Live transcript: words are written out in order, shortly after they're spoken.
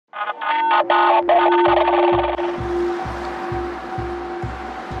Being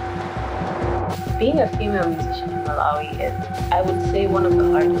a female musician in Malawi is, I would say, one of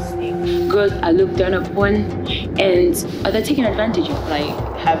the hardest things. Girls are looked down upon, and they're taking advantage of, like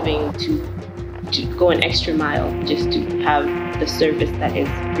having to go an extra mile just to have the service that is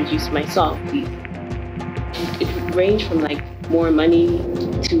produce my song. It would range from like more money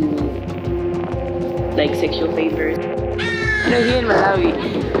to like sexual favors. You know, here in Malawi,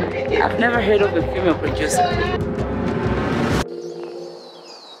 I've never heard of a female producer.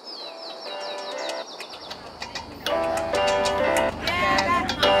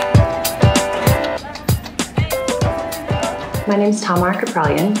 My name is Tamar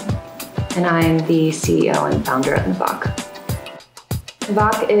Kapralian, and I'm the CEO and founder of Nvak.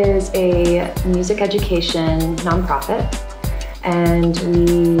 Nvak is a music education nonprofit, and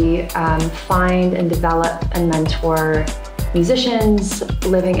we find and develop and mentor musicians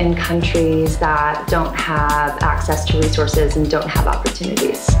living in countries that don't have access to resources and don't have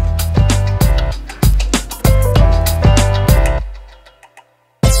opportunities.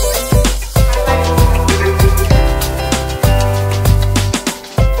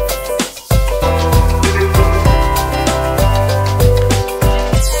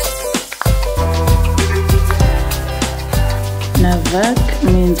 Nvak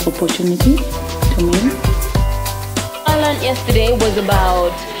means opportunity to me. What I learned yesterday was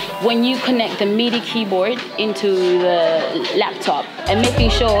about when you connect the MIDI keyboard into the laptop and making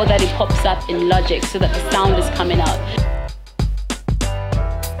sure that it pops up in Logic so that the sound is coming out.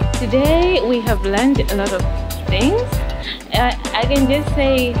 Today we have learned a lot of things. I can just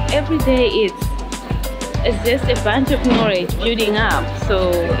say every day it's just a bunch of knowledge building up,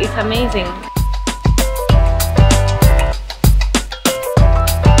 so it's amazing.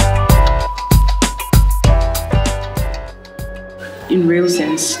 In real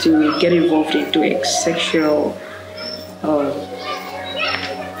sense, to get involved into a sexual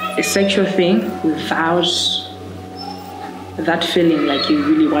thing without that feeling like you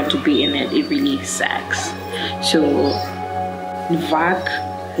really want to be in it, it really sucks. So Nvak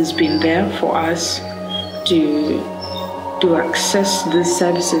has been there for us to access these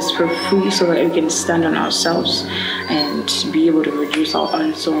services for free so that we can stand on ourselves and be able to produce our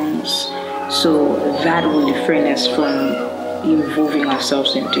own songs. So that will refrain us from involving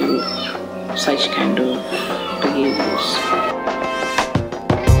ourselves into such kind of behaviors.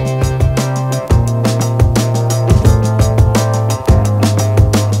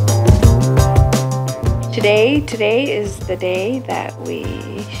 Today is the day that we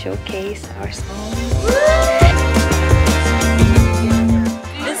showcase our songs.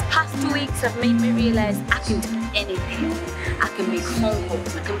 These past 2 weeks have made me realize I can do anything. I can make phone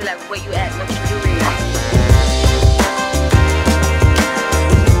calls. I can be like, where you at? What you doing?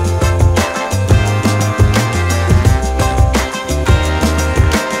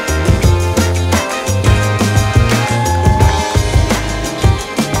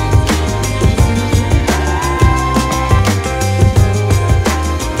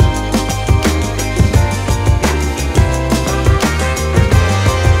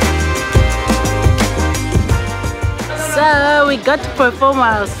 So we got to perform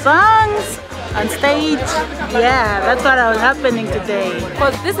our songs on stage. Yeah, that's what was happening today.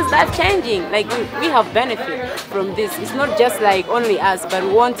 Because this is life changing. Like we have benefit from this. It's not just like only us, but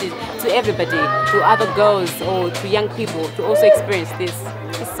we want it to everybody, to other girls or to young people to also experience this.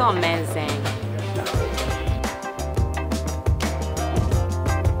 It's so amazing.